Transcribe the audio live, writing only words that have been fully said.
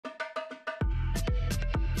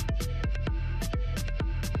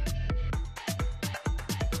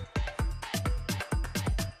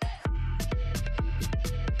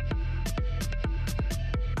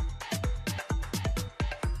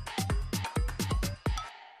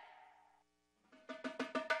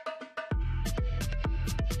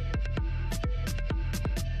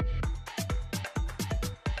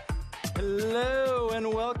Hello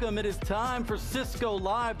and welcome. It is time for Cisco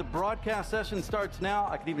Live. The broadcast session starts now.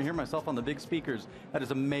 I can even hear myself on the big speakers. That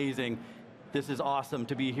is amazing. This is awesome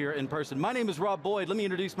to be here in person. My name is Rob Boyd. Let me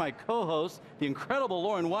introduce my co-host, the incredible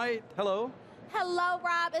Lauren White. Hello. Hello,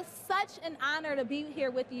 Rob. It's such an honor to be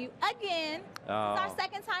here with you again. It's our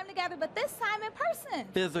second time together, but this time in person.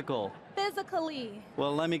 Physically.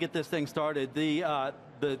 Well, let me get this thing started. The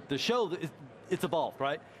show, it's evolved,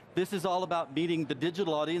 right? This is all about meeting the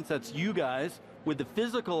digital audience, that's you guys, with the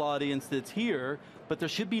physical audience that's here, but there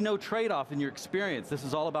should be no trade-off in your experience. This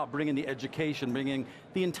is all about bringing the education, bringing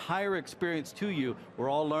the entire experience to you. We're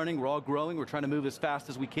all learning, we're all growing, we're trying to move as fast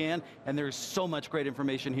as we can, and there's so much great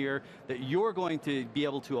information here that you're going to be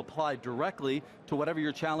able to apply directly to whatever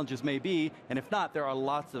your challenges may be, and if not, there are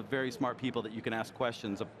lots of very smart people that you can ask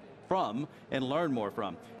questions from and learn more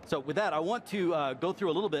from. So with that, I want to go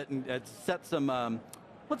through a little bit and set some,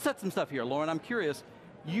 let's set some stuff here. Lauren, I'm curious,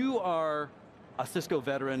 you are a Cisco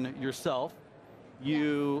veteran yourself.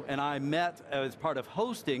 You and I met as part of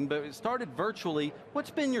hosting, but it started virtually. What's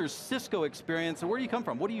been your Cisco experience, and where do you come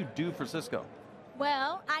from? What do you do for Cisco?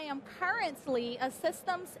 Well, I am currently a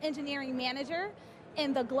systems engineering manager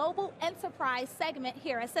in the global enterprise segment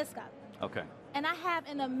here at Cisco. Okay. And I have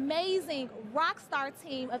an amazing rock star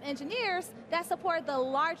team of engineers that support the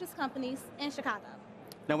largest companies in Chicago.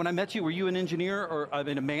 Now, when I met you, were you an engineer or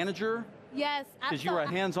a manager? Yes. Because you were a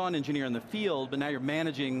hands-on engineer in the field, but now you're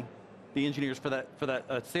managing the engineers for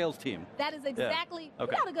that sales team. That is exactly, yeah.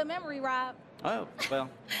 Okay. You got a good memory, Rob. Oh, well,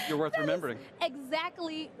 you're worth remembering.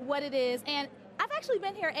 Exactly what it is. And I've actually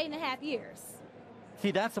been here 8.5 years.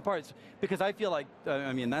 See, that's the part, because I feel like,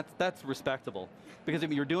 I mean, that's respectable. Because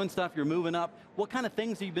if you're doing stuff, you're moving up. What kind of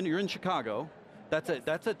things have you been, you're in Chicago.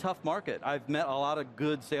 That's a tough market. I've met a lot of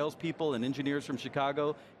good salespeople and engineers from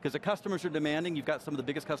Chicago, because the customers are demanding. You've got some of the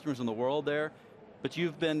biggest customers in the world there, but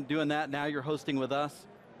you've been doing that, now you're hosting with us.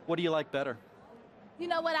 What do you like better? You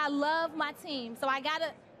know what, I love my team. So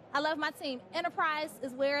I love my team. Enterprise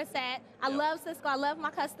is where it's at. I love Cisco, I love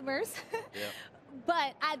my customers.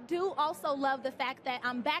 But I do also love the fact that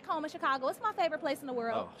I'm back home in Chicago. It's my favorite place in the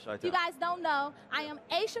world. Oh, you guys don't know, I am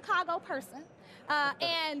a Chicago person.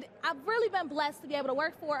 And I've really been blessed to be able to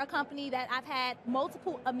work for a company that I've had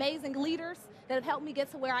multiple amazing leaders that have helped me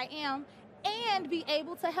get to where I am, and be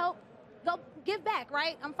able to help go give back,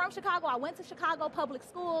 right? I'm from Chicago, I went to Chicago public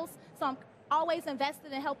schools, so I'm always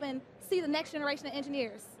invested in helping see the next generation of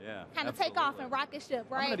engineers kind of take off and rocket ship,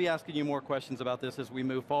 right? I'm going to be asking you more questions about this as we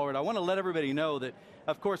move forward. I want to let everybody know that,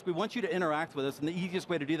 of course, we want you to interact with us, and the easiest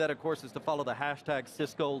way to do that, of course, is to follow the hashtag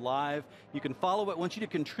Cisco Live. You can follow it, want you to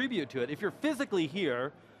contribute to it. If you're physically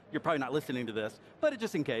here, you're probably not listening to this, but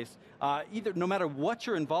just in case, no matter what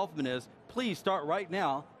your involvement is, please start right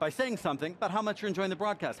now by saying something about how much you're enjoying the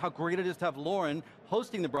broadcast, how great it is to have Lauren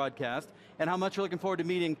hosting the broadcast, and how much you're looking forward to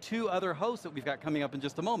meeting 2 other hosts that we've got coming up in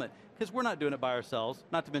just a moment. Because we're not doing it by ourselves,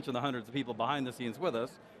 not to mention the hundreds of people behind the scenes with us.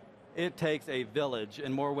 It takes a village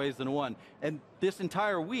in more ways than one. And this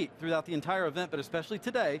entire week, throughout the entire event, but especially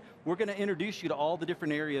today, we're going to introduce you to all the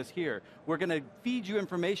different areas here. We're going to feed you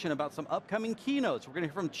information about some upcoming keynotes. We're going to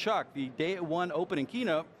hear from Chuck, the day 1 opening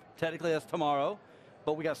keynote. Technically that's tomorrow,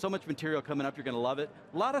 but we got so much material coming up, you're going to love it.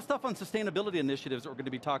 A lot of stuff on sustainability initiatives that we're going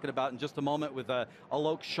to be talking about in just a moment with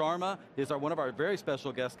Alok Sharma, is one of our very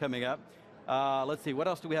special guests coming up. Let's see, what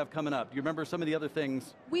else do we have coming up? Do you remember some of the other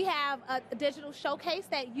things? We have a digital showcase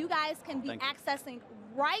that you guys can be accessing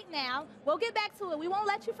right now. We'll get back to it. We won't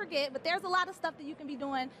let you forget, but there's a lot of stuff that you can be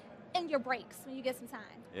doing in your breaks when you get some time.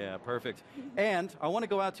 Yeah, perfect. And I want to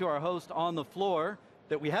go out to our host on the floor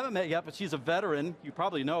that we haven't met yet, but she's a veteran. You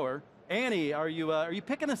probably know her. Annie, are you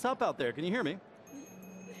picking us up out there? Can you hear me?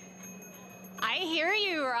 I hear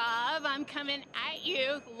you, Rob. I'm coming at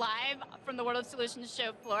you live from the World of Solutions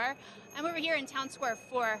show floor. I'm over here in Town Square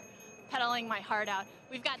 4, pedaling my heart out.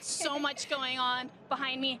 We've got so much going on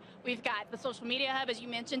behind me. We've got the social media hub, as you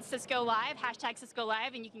mentioned, Cisco Live, hashtag Cisco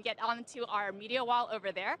Live, and you can get onto our media wall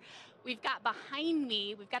over there. We've got behind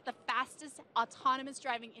me, we've got the fastest autonomous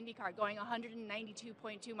driving IndyCar going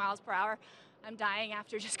 192.2 miles per hour. I'm dying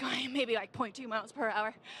after just going maybe like 0.2 miles per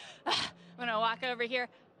hour. I'm gonna walk over here.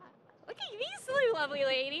 Look at these two lovely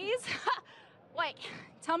ladies. Wait,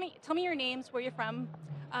 tell me your names, where you're from.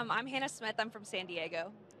 I'm Hannah Smith, I'm from San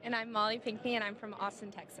Diego. And I'm Molly Pinckney, and I'm from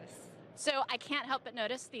Austin, Texas. So I can't help but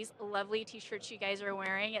notice these lovely t-shirts you guys are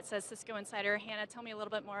wearing. It says Cisco Insider. Hannah, tell me a little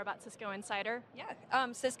bit more about Cisco Insider.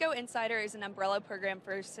 Yeah, Cisco Insider is an umbrella program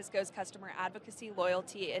for Cisco's customer advocacy,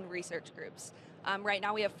 loyalty, and research groups. Right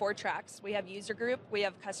now we have 4 tracks. We have user group, we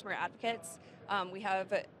have customer advocates, we have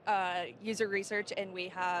user research, and we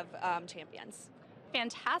have champions.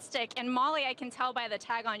 Fantastic. And Molly, I can tell by the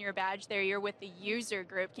tag on your badge there, you're with the user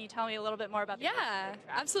group. Can you tell me a little bit more about the Yeah,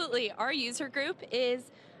 absolutely. Our user group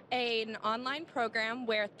is an online program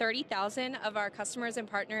where 30,000 of our customers and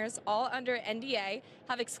partners, all under NDA,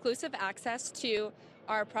 have exclusive access to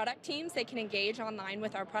our product teams. They can engage online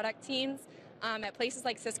with our product teams. At places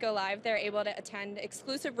like Cisco Live, they're able to attend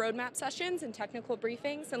exclusive roadmap sessions and technical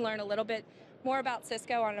briefings and learn a little bit more about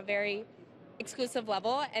Cisco on a very exclusive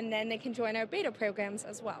level, and then they can join our beta programs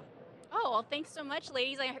as well. Oh, well, thanks so much,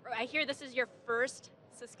 ladies. I hear this is your first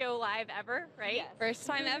Cisco Live ever, right? Yes. First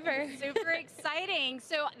time ever. Super exciting.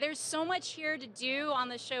 So there's so much here to do on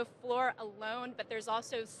the show floor alone, but there's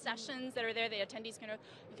also sessions that are there. The attendees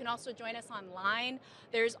you can also join us online.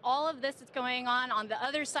 There's all of this that's going on the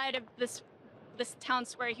other side of this town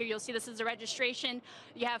square here. You'll see this is a registration.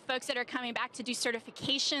 You have folks that are coming back to do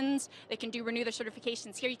certifications. They can renew their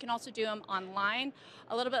certifications here. You can also do them online.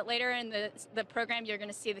 A little bit later in the program, you're going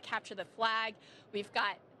to see the capture the flag. We've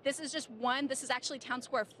got, this is just one, this is actually Town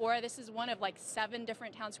Square 4. This is one of like 7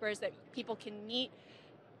 different town squares that people can meet,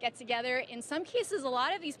 get together. In some cases, a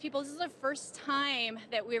lot of these people, this is the first time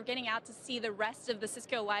that we're getting out to see the rest of the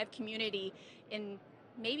Cisco Live community in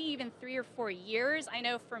maybe even 3 or 4 years. I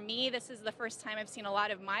know for me, this is the first time I've seen a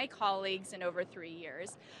lot of my colleagues in over 3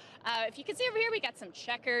 years. If you can see over here, we got some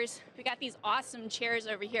checkers. We got these awesome chairs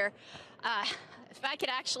over here. If I could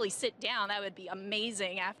actually sit down, that would be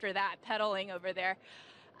amazing after that pedaling over there.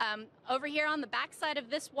 Over here on the back side of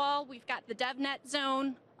this wall, we've got the DevNet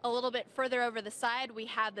zone. A little bit further over the side, we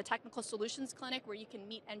have the Technical Solutions Clinic where you can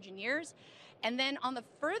meet engineers. And then on the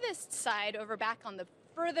furthest side, over back on the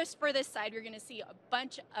furthest side, you're going to see a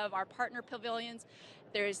bunch of our partner pavilions.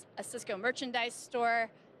 There's a Cisco merchandise store.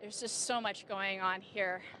 There's just so much going on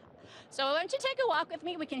here. So why don't you take a walk with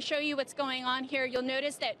me? We can show you what's going on here. You'll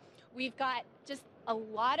notice that we've got just a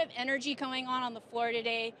lot of energy going on the floor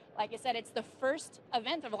today. Like I said, it's the first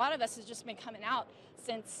event of a lot of us has just been coming out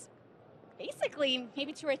since basically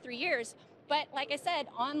maybe 2 or 3 years. But like I said,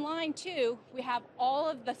 online too, we have all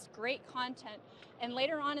of this great content. And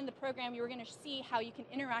later on in the program, you're going to see how you can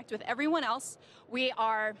interact with everyone else. We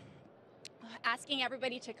are asking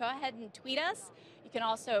everybody to go ahead and tweet us. You can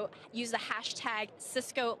also use the hashtag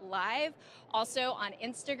Cisco Live. Also on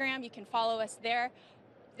Instagram, you can follow us there.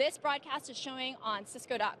 This broadcast is showing on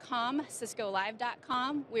Cisco.com,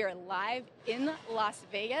 CiscoLive.com. We are live in Las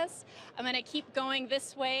Vegas. I'm going to keep going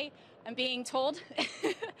this way. I'm being told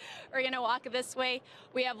we're going to walk this way.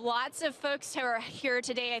 We have lots of folks who are here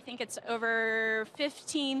today. I think it's over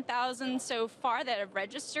 15,000 so far that have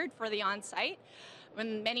registered for the on-site.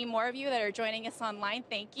 And many more of you that are joining us online,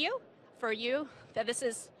 thank you. For you, that this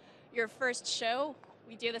is your first show.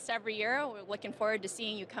 We do this every year. We're looking forward to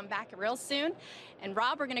seeing you come back real soon. And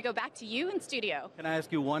Rob, we're going to go back to you in studio. Can I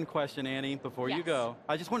ask you one question, Annie, before you go?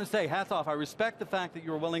 I just want to say, hats off. I respect the fact that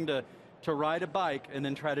you were willing to ride a bike and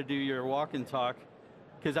then try to do your walk and talk,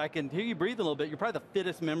 because I can hear you breathe a little bit. You're probably the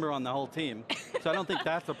fittest member on the whole team. So I don't think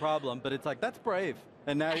that's a problem, but it's like, that's brave.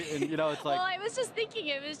 And now, you know, it's like... Well, I was just thinking,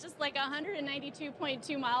 it was just like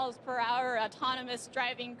 192.2 miles per hour autonomous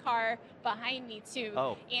driving car behind me too.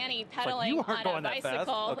 Oh. Annie pedaling on a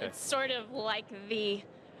bicycle. Okay. It's sort of like the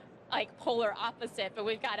polar opposite, but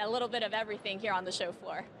we've got a little bit of everything here on the show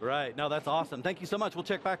floor. Right, no, that's awesome. Thank you so much. We'll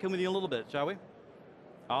check back in with you in a little bit, shall we?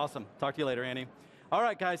 Awesome. Talk to you later, Annie. All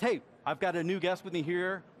right, guys. Hey, I've got a new guest with me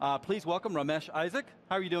here. Please welcome Ramesh Isaac.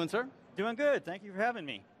 How are you doing, sir? Doing good. Thank you for having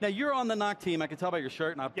me. Now, you're on the NOC team. I can tell by your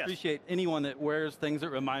shirt, and I Yes. appreciate anyone that wears things that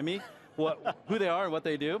remind me who they are and what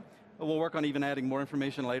they do. We'll work on even adding more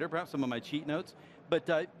information later, perhaps some of my cheat notes.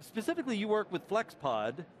 But specifically, you work with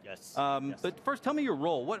FlexPod. Yes. Yes. But first, tell me your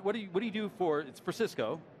role. What do you do for? It's for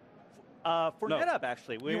Cisco. For NetApp,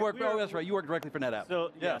 actually. Oh, that's right. You work directly for NetApp.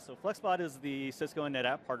 So so FlexPod is the Cisco and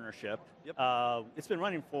NetApp partnership. Yep. It's been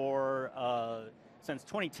running for since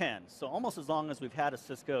 2010, so almost as long as we've had a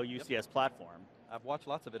Cisco UCS platform. I've watched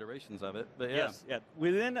lots of iterations of it, but yeah. Yes. Yeah.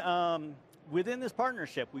 Within this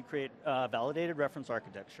partnership, we create validated reference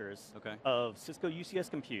architectures of Cisco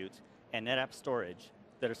UCS compute and NetApp storage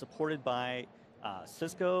that are supported by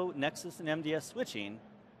Cisco, Nexus, and MDS switching,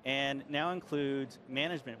 and now includes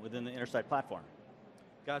management within the Intersite platform.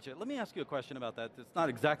 Gotcha. Let me ask you a question about that. It's not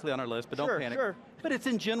exactly on our list, but don't panic. Sure. But it's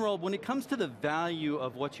in general, when it comes to the value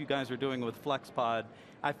of what you guys are doing with FlexPod,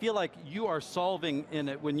 I feel like you are solving in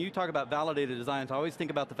it. When you talk about validated designs, I always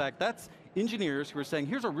think about the fact that's engineers who are saying,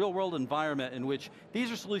 here's a real world environment in which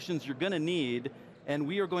these are solutions you're going to need, and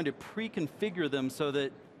we are going to pre-configure them so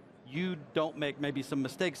that you don't make maybe some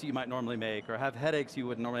mistakes that you might normally make, or have headaches you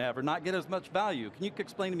wouldn't normally have, or not get as much value. Can you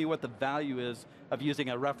explain to me what the value is of using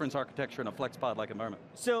a reference architecture in a FlexPod-like environment?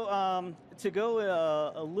 So to go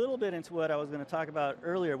a little bit into what I was going to talk about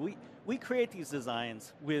earlier, we create these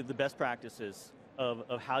designs with the best practices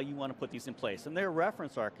of how you want to put these in place, and they're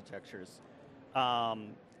reference architectures.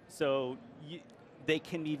 They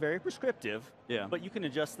can be very prescriptive, but you can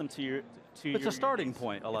adjust them to your It's a starting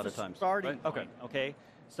point a lot of times. Starting point, okay?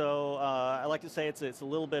 So I like to say it's a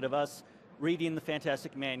little bit of us reading the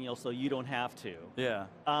fantastic manual so you don't have to. Yeah.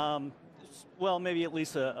 Well, maybe at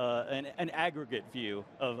least an aggregate view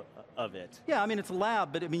of it. Yeah, I mean, it's a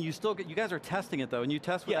lab, but I mean, you guys are testing it though, and you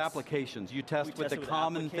test with applications. You test with the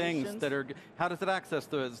common things that are, how does it access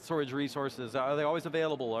the storage resources? Are they always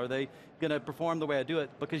available? Are they going to perform the way I do it?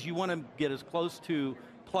 Because you want to get as close to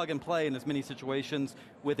plug and play in as many situations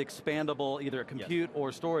with expandable, either compute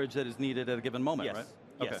or storage that is needed at a given moment, right?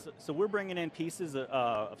 Yes, so we're bringing in pieces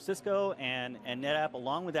of Cisco and NetApp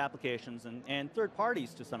along with applications and third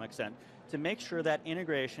parties to some extent to make sure that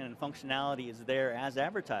integration and functionality is there as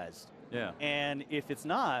advertised. Yeah. And if it's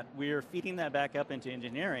not, we're feeding that back up into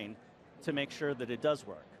engineering to make sure that it does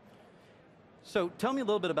work. So tell me a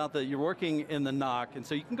little bit about you're working in the NOC, and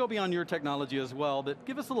so you can go beyond your technology as well, but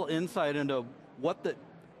give us a little insight into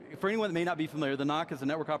for anyone that may not be familiar, the NOC is a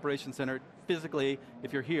Network Operations Center. Physically,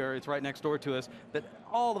 if you're here, it's right next door to us. But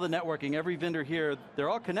all of the networking, every vendor here, they're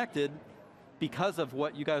all connected because of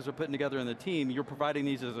what you guys are putting together in the team. You're providing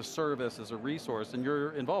these as a service, as a resource, and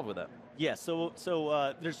you're involved with that. Yes, so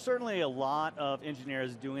there's certainly a lot of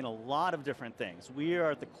engineers doing a lot of different things. We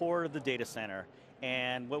are at the core of the data center,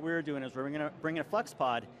 and what we're doing is we're going to bring a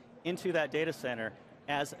FlexPod into that data center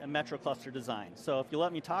as a metro cluster design. So if you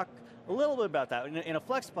let me talk a little bit about that. In a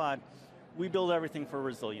FlexPod, we build everything for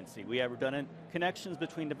resiliency. We have redundant connections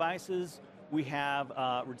between devices. We have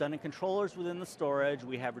redundant controllers within the storage.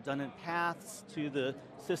 We have redundant paths to the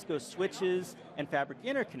Cisco switches and fabric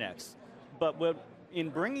interconnects. But in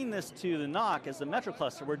bringing this to the NOC as a metro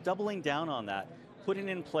cluster, we're doubling down on that, putting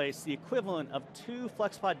in place the equivalent of 2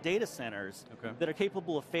 FlexPod data centers that are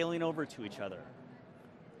capable of failing over to each other.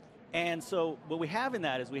 And so what we have in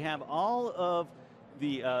that is we have all of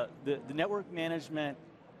the network management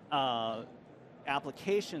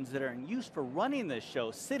applications that are in use for running this show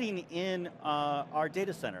sitting in our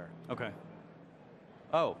data center. Okay.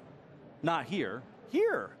 Oh, not here.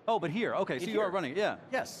 Here. Oh, but here. Okay, so you are running it, yeah.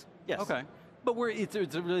 Yes, yes. Okay. But it's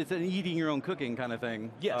an eating your own cooking kind of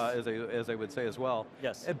thing, yes. As I would say as well.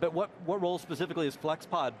 Yes. But what role specifically is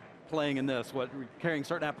FlexPod playing in this? What, carrying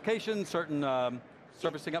certain applications, certain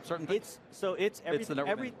servicing up certain things? It's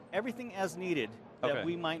everything as needed that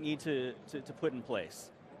we might need to put in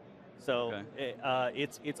place. So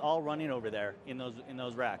it's all running over there in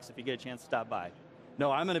those racks. If you get a chance to stop by. No,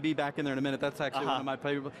 I'm going to be back in there in a minute. That's actually one of my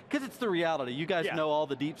favorite, because it's the reality. You guys know all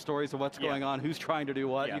the deep stories of what's going on, who's trying to do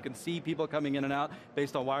what. You can see people coming in and out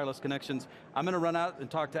based on wireless connections. I'm going to run out and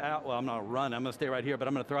talk to Al. Well, I'm not going to run. I'm going to stay right here, but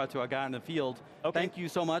I'm going to throw out to a guy in the field. Thank you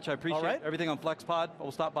so much. I appreciate everything on FlexPod.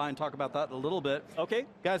 We'll stop by and talk about that in a little bit. Okay.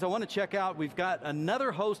 Guys, I want to check out, we've got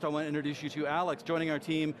another host I want to introduce you to, Alex, joining our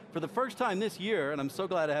team for the first time this year, and I'm so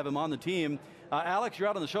glad to have him on the team. Alex, you're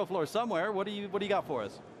out on the show floor somewhere. What do you got for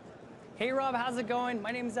us? Hey Rob, how's it going?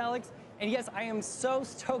 My name is Alex, and yes, I am so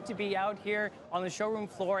stoked to be out here on the showroom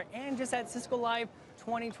floor and just at Cisco Live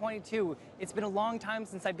 2022. It's been a long time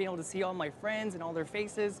since I've been able to see all my friends and all their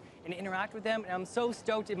faces and interact with them, and I'm so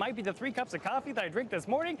stoked. It might be the 3 cups of coffee that I drink this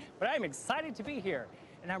morning, but I'm excited to be here.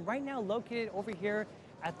 And I'm right now located over here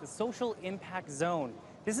at the Social Impact Zone.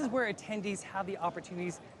 This is where attendees have the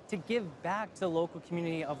opportunities to give back to the local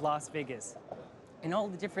community of Las Vegas and all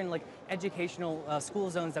the different educational school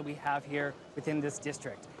zones that we have here within this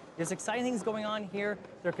district. There's exciting things going on here.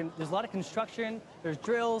 There's a lot of construction, there's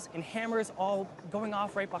drills and hammers all going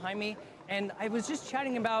off right behind me. And I was just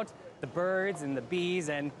chatting about the birds and the bees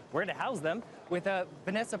and where to house them with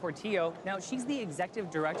Vanessa Portillo. Now, she's the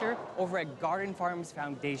executive director over at Garden Farms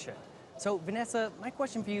Foundation. So Vanessa, my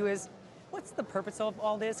question for you is, what's the purpose of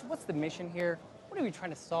all this? What's the mission here? What are we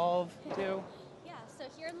trying to solve to? So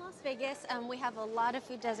here in Las Vegas, we have a lot of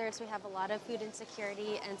food deserts, we have a lot of food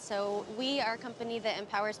insecurity, and so we are a company that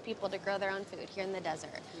empowers people to grow their own food here in the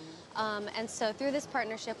desert. And so through this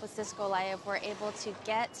partnership with Cisco Live, we're able to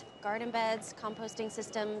get garden beds, composting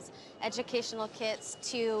systems, educational kits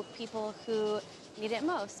to people who need it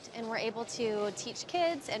most. And we're able to teach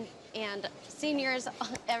kids and seniors,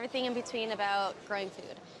 everything in between about growing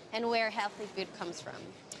food and where healthy food comes from.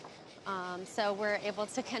 So we're able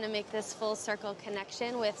to kind of make this full circle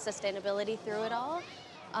connection with sustainability through it all.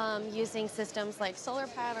 using systems like solar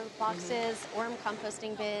panel boxes, worm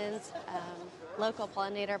composting bins, local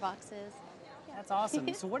pollinator boxes. That's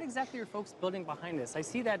awesome. So what exactly are folks building behind this? I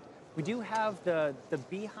see that we do have the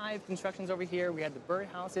beehive constructions over here. We have the bird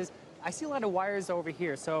houses. I see a lot of wires over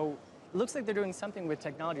here. So it looks like they're doing something with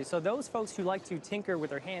technology. So those folks who like to tinker with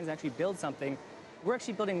their hands and actually build something, we're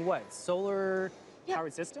actually building what? Solar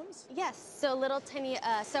powered systems? Yes, so little tiny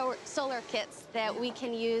solar kits that we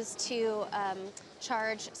can use to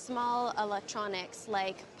charge small electronics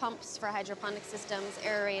like pumps for hydroponic systems,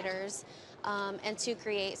 aerators, and to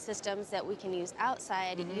create systems that we can use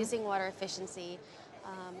outside using water efficiency.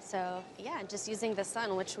 So yeah, just using the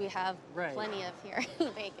sun, which we have plenty of here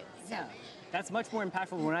in Vegas. So. Yeah. That's much more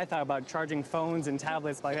impactful when I thought about charging phones and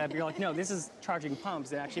tablets like that. But you're like, no, this is charging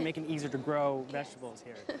pumps and actually making it easier to grow vegetables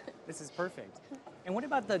here. This is perfect. And what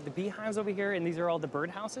about the beehives over here? And these are all the bird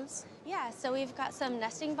houses? Yeah, so we've got some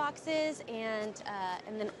nesting boxes and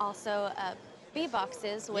then also bee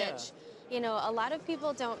boxes, which you know a lot of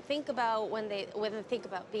people don't think about when they think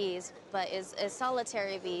about bees, but is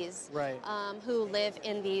solitary bees who live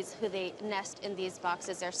in these, who they nest in these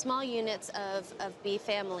boxes. They're small units of bee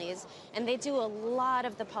families, and they do a lot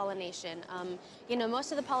of the pollination. You know,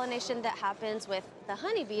 most of the pollination that happens with the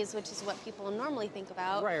honeybees, which is what people normally think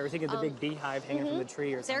about. Right, or think of the big beehive hanging from the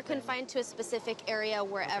tree or something. They're confined to a specific area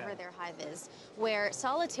wherever their hive is. Where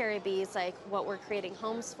solitary bees, like what we're creating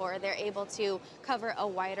homes for, they're able to cover a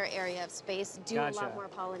wider area of space, do a lot more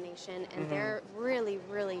pollination, and they're really,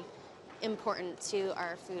 really important to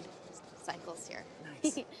our food cycles here.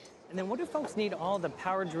 Nice. And then what do folks need all the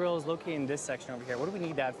power drills located in this section over here? What do we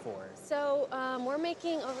need that for? So we're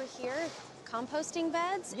making over here composting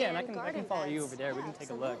beds and I can follow you over there. We can take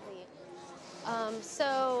a look.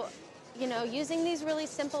 So, you know, using these really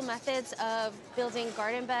simple methods of building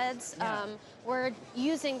garden beds, we're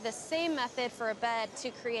using the same method for a bed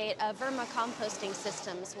to create a vermicomposting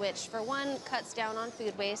systems, which for one cuts down on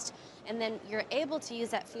food waste, and then you're able to use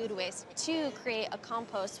that food waste to create a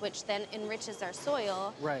compost, which then enriches our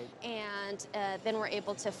soil. Right. And then we're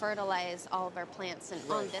able to fertilize all of our plants and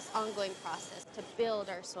on this ongoing process to build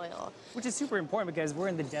our soil. Which is super important because we're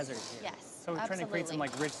in the desert here. Yes. So we're trying to create some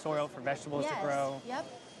like rich soil for vegetables to grow.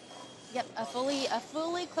 Yep, a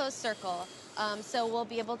fully closed circle. So we'll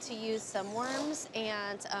be able to use some worms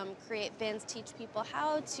and create bins, teach people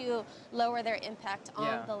how to lower their impact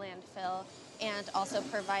on the landfill, and also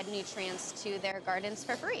provide nutrients to their gardens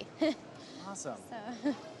for free. Awesome.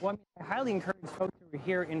 Well, I highly encourage folks who are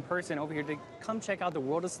here in person over here to come check out the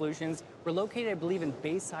World of Solutions. We're located, I believe, in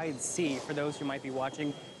Bayside C, for those who might be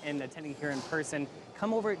watching and attending here in person.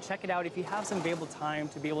 Come over, check it out. If you have some available time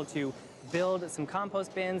to be able to build some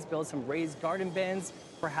compost bins, build some raised garden bins,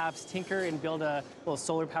 perhaps tinker and build a little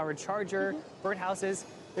solar-powered charger, birdhouses,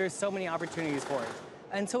 there's so many opportunities for it.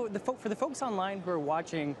 And so for the folks online who are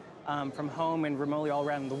watching from home and remotely all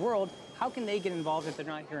around the world, how can they get involved if they're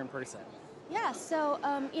not here in person? Yeah, so,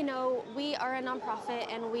 you know, we are a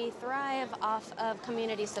nonprofit and we thrive off of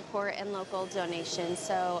community support and local donations.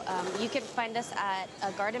 So you can find us at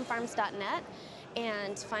gardenfarms.net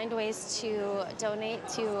and find ways to donate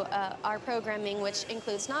to our programming, which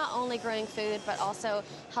includes not only growing food, but also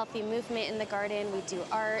healthy movement in the garden. We do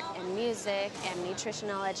art and music and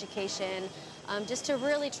nutritional education, just to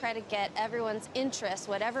really try to get everyone's interest,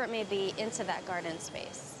 whatever it may be, into that garden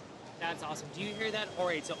space. That's awesome. Do you hear that? All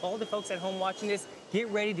right, so all the folks at home watching this, get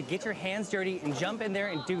ready to get your hands dirty and jump in there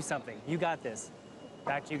and do something. You got this.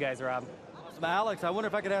 Back to you guys, Rob. Awesome. Alex, I wonder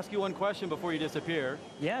if I could ask you one question before you disappear.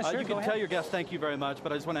 Yeah, sure, You can tell your guests thank you very much,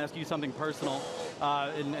 but I just want to ask you something personal.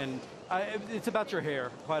 It's about your hair,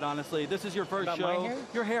 quite honestly. This is your first about show. My hair?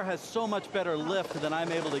 Your hair has so much better lift than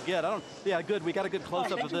I'm able to get. Yeah, good. We got a good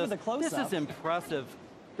close-up of this. This is impressive.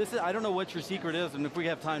 I don't know what your secret is, and if we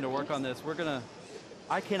have time to work on this,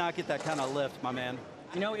 I cannot get that kind of lift, my man.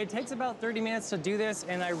 You know, it takes about 30 minutes to do this,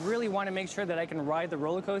 and I really want to make sure that I can ride the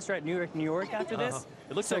roller coaster at New York after this.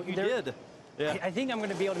 It looks like you did. Yeah. I think I'm going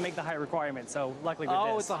to be able to make the height requirement, so luckily with this.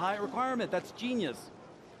 Oh, it's a height requirement. That's genius.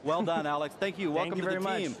 Well done, Alex. Thank you. Welcome to the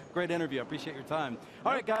team. Great interview. I appreciate your time.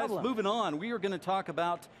 All right, guys, moving on. We are going to talk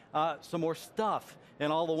about some more stuff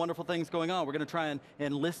and all the wonderful things going on. We're going to try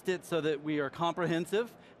and list it so that we are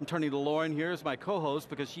comprehensive. I'm turning to Lauren here as my co-host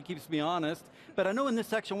because she keeps me honest. But I know in this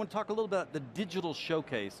section I want to talk a little about the digital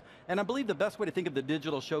showcase. And I believe the best way to think of the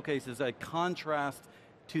digital showcase is a contrast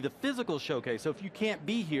to the physical showcase. So if you can't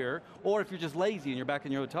be here, or if you're just lazy and you're back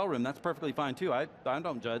in your hotel room, that's perfectly fine too. I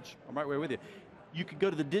don't judge. I'm right with you. You could go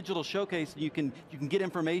to the digital showcase and you can get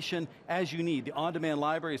information as you need. The on-demand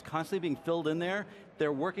library is constantly being filled in there.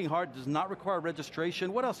 They're working hard, does not require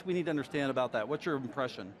registration. What else do we need to understand about that? What's your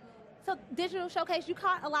impression? So Digital Showcase, you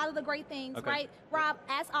caught a lot of the great things, right? Rob,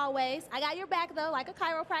 as always, I got your back though, like a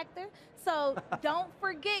chiropractor. So don't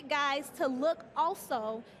forget, guys, to look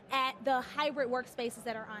also at the hybrid workspaces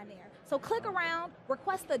that are on there. So click around,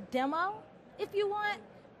 request a demo if you want.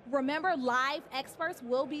 Remember, live experts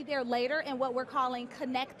will be there later in what we're calling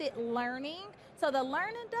connected learning. So the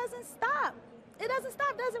learning doesn't stop. It doesn't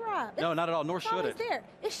stop, does it, Rob? No, not at all, nor should it. There.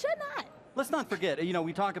 It should not. Let's not forget, you know,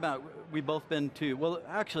 we talk about, we've both been to, well,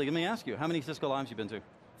 actually, let me ask you, how many Cisco Lives you been to?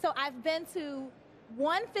 So I've been to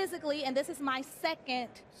one physically, and this is my second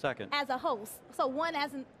as a host. So one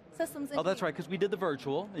as a systems engineer. Oh, that's right, because we did the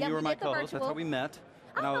virtual, and you were my co-host. That's how we met.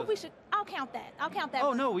 I don't know if we should, I'll count that. I'll count that.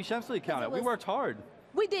 Oh, no, we should absolutely count it. We worked hard.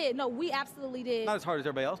 We did. No, we absolutely did. Not as hard as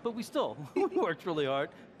everybody else, but we still we worked really hard.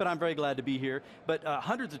 But I'm very glad to be here. But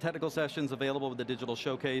hundreds of technical sessions available with the Digital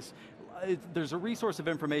Showcase. There's a resource of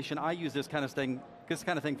information. I use this kind of thing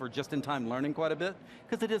for just-in-time learning quite a bit,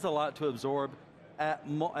 because it is a lot to absorb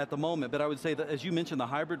at the moment. But I would say that, as you mentioned, the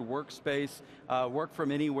hybrid workspace, work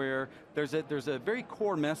from anywhere, there's a very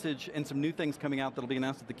core message and some new things coming out that'll be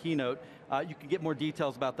announced at the keynote. You can get more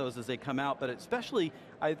details about those as they come out, but especially,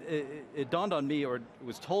 it dawned on me, or it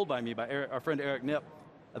was told by me by our friend Eric Knipp,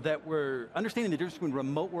 that we're understanding the difference between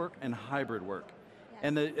remote work and hybrid work.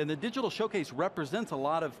 And the Digital Showcase represents a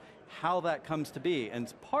lot of how that comes to be.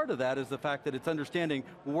 And part of that is the fact that it's understanding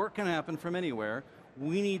work can happen from anywhere.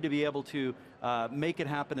 We need to be able to make it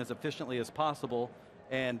happen as efficiently as possible.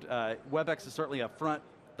 And WebEx is certainly up front,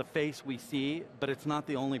 the face we see, but it's not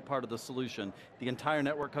the only part of the solution. The entire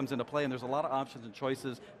network comes into play, and there's a lot of options and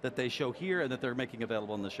choices that they show here and that they're making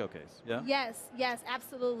available in the showcase, yeah? Yes,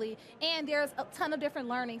 absolutely. And there's a ton of different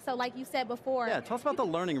learning, so like you said before. Yeah, tell us about the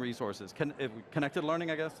learning resources. Connected learning,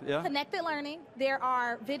 I guess, yeah? Connected learning. There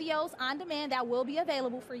are videos on demand that will be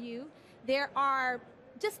available for you. There are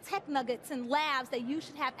just tech nuggets and labs that you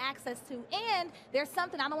should have access to. And there's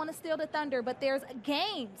something, I don't want to steal the thunder, but there's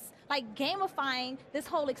games, like gamifying this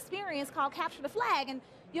whole experience called Capture the Flag. And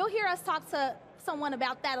you'll hear us talk to someone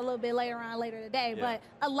about that a little bit later today. Yeah. But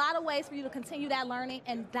a lot of ways for you to continue that learning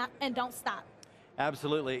and don't stop.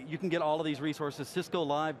 Absolutely. You can get all of these resources,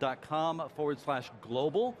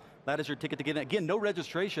 ciscolive.com/global. That is your ticket to get in. Again, no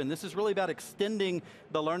registration. This is really about extending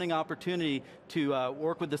the learning opportunity to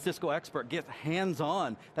work with the Cisco expert, get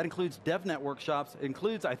hands-on. That includes DevNet workshops. It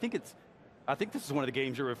includes, I think this is one of the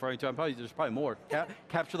games you're referring to. There's probably more.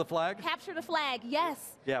 Capture the Flag? Capture the Flag,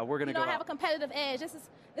 yes. Yeah, we're going to go. I have a competitive edge. This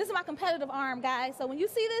is my competitive arm, guys. So when you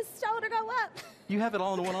see this shoulder go up. You have it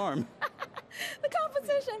all in one arm. The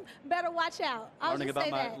competition, better watch out.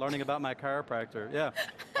 Learning about my chiropractor, yeah.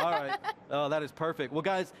 All right, oh, that is perfect. Well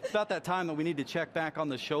guys, it's about that time that we need to check back on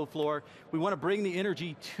the show floor. We want to bring the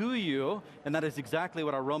energy to you, and that is exactly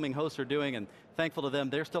what our roaming hosts are doing, and thankful to them,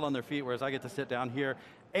 they're still on their feet, whereas I get to sit down here.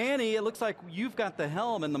 Annie, it looks like you've got the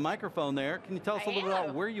helm and the microphone there. Can you tell us a little bit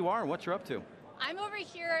about where you are and what you're up to? I'm over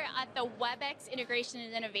here at the WebEx Integration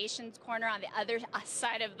and Innovations corner on the other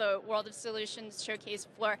side of the World of Solutions showcase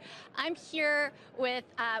floor. I'm here with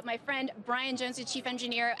my friend Brian Jones, the Chief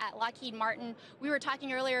Engineer at Lockheed Martin. We were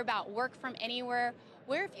talking earlier about work from anywhere.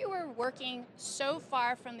 Where if you were working so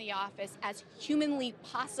far from the office as humanly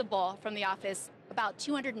possible from the office, about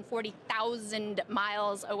 240,000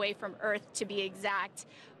 miles away from Earth to be exact,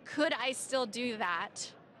 could I still do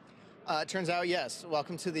that? Turns out, yes.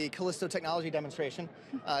 Welcome to the Callisto technology demonstration.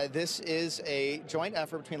 This is a joint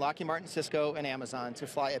effort between Lockheed Martin, Cisco, and Amazon to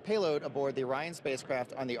fly a payload aboard the Orion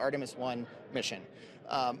spacecraft on the Artemis 1 mission.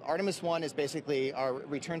 Artemis 1 is basically our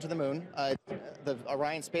return to the moon. The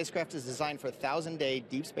Orion spacecraft is designed for 1,000-day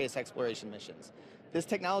deep space exploration missions. This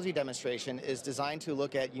technology demonstration is designed to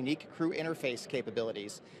look at unique crew interface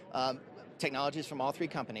capabilities, technologies from all three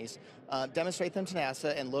companies, demonstrate them to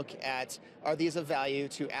NASA, and look at, are these of value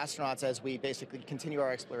to astronauts as we basically continue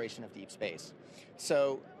our exploration of deep space.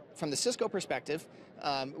 So from the Cisco perspective,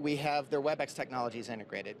 we have their WebEx technologies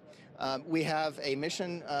integrated. We have a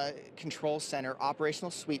mission control center operational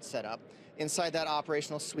suite set up. Inside that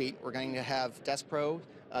operational suite, we're going to have Desk Pro,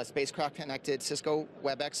 spacecraft connected Cisco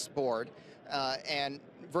WebEx board, and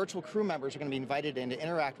virtual crew members are going to be invited in to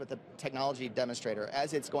interact with the technology demonstrator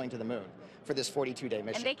as it's going to the moon for this 42-day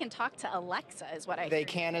mission. And they can talk to Alexa, is what I heard. They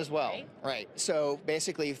can as well, right? So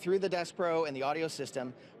basically, through the Desk Pro and the audio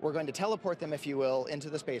system, we're going to teleport them, if you will, into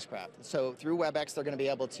the spacecraft. So through WebEx, they're going to be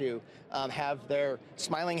able to have their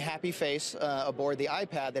smiling, happy face aboard the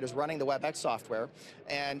iPad that is running the WebEx software.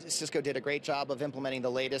 And Cisco did a great job of implementing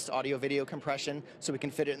the latest audio-video compression so we can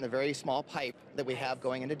fit it in the very small pipe that we have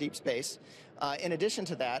going into deep space. In addition to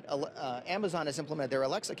to that, Amazon has implemented their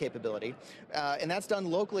Alexa capability, and that's done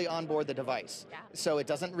locally on board the device. Yeah. So it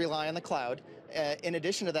doesn't rely on the cloud. In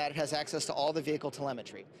addition to that, it has access to all the vehicle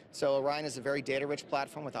telemetry. So Orion is a very data-rich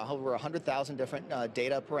platform with over 100,000 different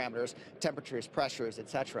data parameters, temperatures, pressures,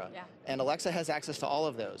 etc. Yeah. And Alexa has access to all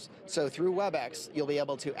of those. So through WebEx, you'll be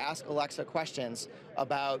able to ask Alexa questions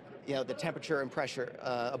about the temperature and pressure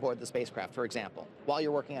aboard the spacecraft, for example, while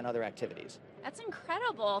you're working on other activities. That's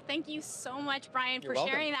incredible. Thank you so much, Brian, You're for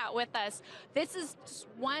welcome. sharing that with us. This is just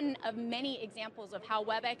one of many examples of how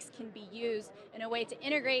WebEx can be used in a way to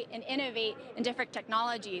integrate and innovate in different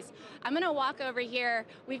technologies. I'm going to walk over here.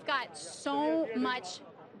 We've got so much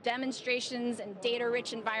demonstrations and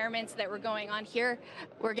data-rich environments that were going on here.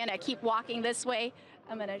 We're going to keep walking this way.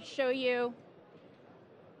 I'm going to show you.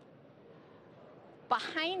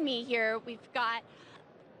 Behind me here, we've got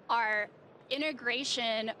our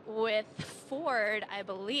integration with Ford, I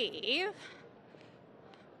believe.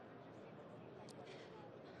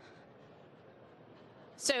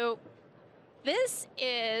 So this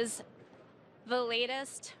is the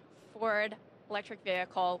latest Ford electric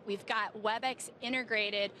vehicle. We've got WebEx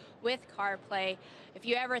integrated with CarPlay. If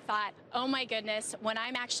you ever thought, oh my goodness, when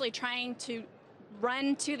I'm actually trying to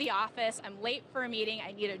run to the office, I'm late for a meeting,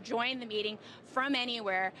 I need to join the meeting from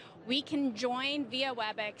anywhere, we can join via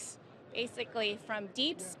WebEx basically from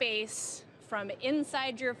deep space, from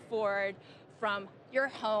inside your Ford, from your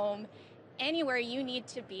home, anywhere you need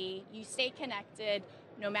to be. You stay connected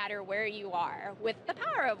no matter where you are with the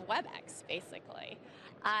power of WebEx, basically.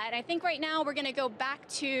 And I think right now we're going to go back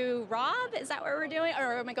to Rob. Is that what we're doing?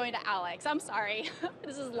 Or am I going to Alex? I'm sorry.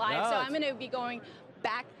 This is live, so I'm going to be going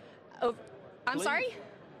back over. I'm sorry?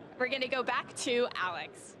 We're going to go back to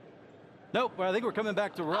Alex. Nope, well, I think we're coming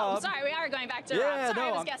back to Rob. Oh, sorry, we are going back to Yeah, Rob. Sorry,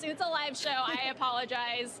 no, I was guessing. It's a live show. I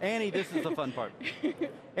apologize. Annie, this is the fun part.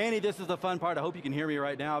 Annie, this is the fun part. I hope you can hear me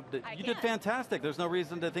right now. You did fantastic. There's no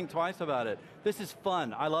reason to think twice about it. This is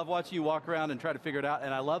fun. I love watching you walk around and try to figure it out,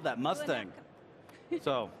 and I love that Mustang.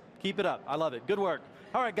 So keep it up. I love it. Good work.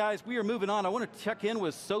 All right, guys, we are moving on. I want to check in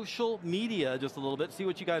with social media just a little bit, see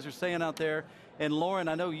what you guys are saying out there. And Lauren,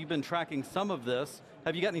 I know you've been tracking some of this.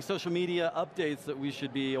 Have you got any social media updates that we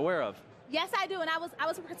should be aware of? Yes, I do, and I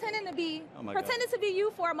was pretending to be God. to be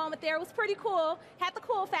you for a moment there. It was pretty cool, had the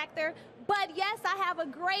cool factor. But yes, I have a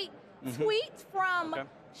great tweet from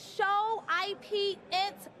Show IP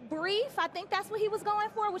Int Brief. I think that's what he was going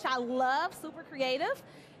for, which I love, super creative.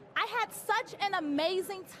 I had such an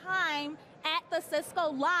amazing time at the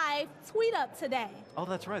Cisco Live tweet up today. Oh,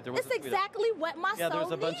 that's right. There was It's exactly what my soul needed. Yeah, there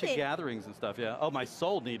was a bunch of gatherings and stuff, yeah. Oh, my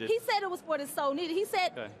soul needed. He said it was what his soul needed. He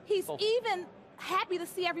said he's even happy to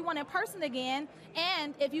see everyone in person again.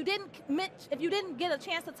 And if you didn't get a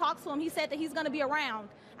chance to talk to him, he said that he's going to be around.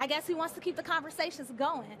 I guess he wants to keep the conversations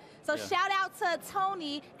going. So shout out to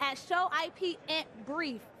Tony at Show IP Int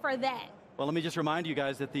Brief for that. Well, let me just remind you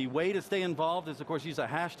guys that the way to stay involved is, of course, use a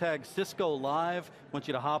hashtag Cisco Live. I want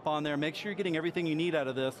you to hop on there. Make sure you're getting everything you need out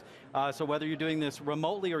of this. So whether you're doing this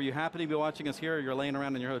remotely or you happen to be watching us here or you're laying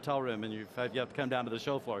around in your hotel room and you have to come down to the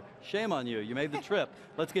show floor, shame on you. You made the trip.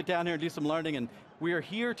 Let's get down here and do some learning. And we are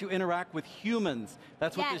here to interact with humans.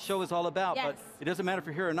 That's what this show is all about. But it doesn't matter if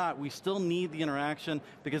you're here or not. We still need the interaction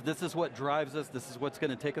because this is what drives us. This is what's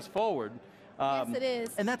going to take us forward. Yes, it is.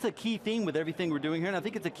 And that's a key theme with everything we're doing here, and I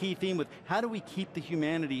think it's a key theme with how do we keep the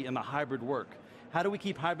humanity in the hybrid work? How do we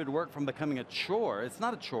keep hybrid work from becoming a chore? It's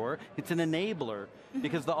not a chore, it's an enabler,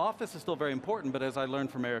 because the office is still very important, but as I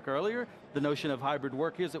learned from Eric earlier, the notion of hybrid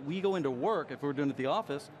work is that we go into work, if we're doing it at the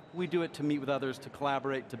office, we do it to meet with others, to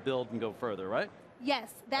collaborate, to build and go further, right?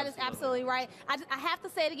 Yes, that is absolutely right. I have to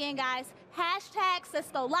say it again, guys. Hashtag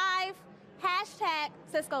Cisco Live. Hashtag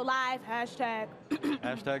Cisco Live, hashtag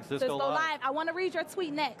Cisco Live. I want to read your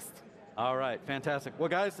tweet next. All right, fantastic. Well,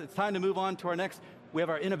 guys, it's time to move on to our next. We have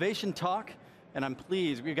our innovation talk, and I'm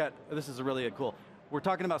pleased. This is really cool. We're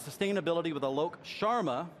talking about sustainability with Alok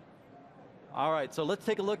Sharma. All right, so let's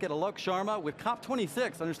take a look at Alok Sharma with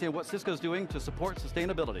COP26, understand what Cisco's doing to support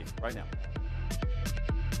sustainability right now.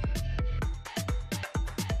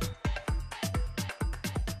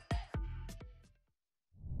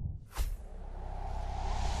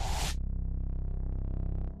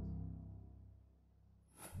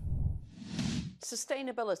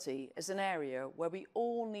 Sustainability is an area where we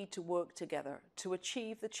all need to work together to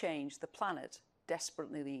achieve the change the planet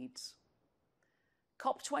desperately needs.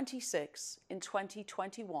 COP26 in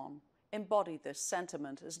 2021 embodied this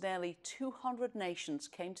sentiment as nearly 200 nations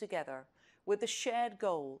came together with the shared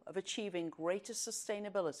goal of achieving greater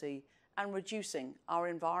sustainability and reducing our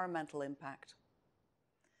environmental impact.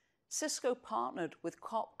 Cisco partnered with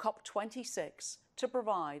COP26 to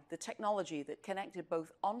provide the technology that connected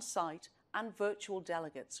both on-site and virtual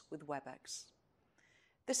delegates with WebEx.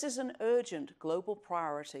 This is an urgent global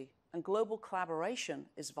priority, and global collaboration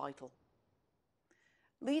is vital.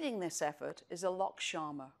 Leading this effort is Alok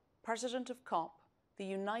Sharma, President of COP, the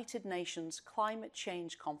United Nations Climate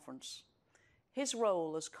Change Conference. His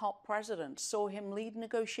role as COP President saw him lead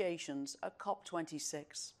negotiations at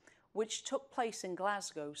COP26, which took place in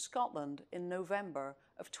Glasgow, Scotland in November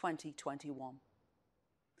of 2021.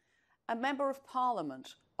 A Member of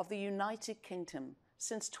Parliament of the United Kingdom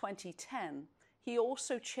since 2010, he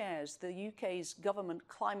also chairs the UK's Government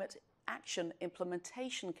Climate Action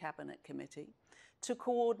Implementation Cabinet Committee to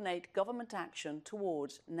coordinate government action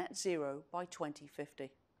towards net zero by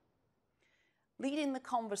 2050. Leading the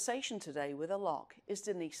conversation today with Alok is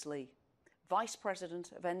Denise Lee, Vice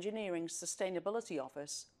President of Engineering's Sustainability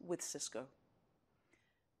Office with Cisco.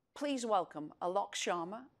 Please welcome Alok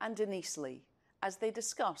Sharma and Denise Lee as they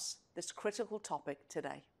discuss this critical topic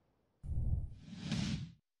today.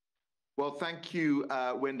 Well, thank you,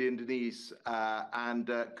 Wendy and Denise.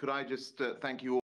 Could I just thank you all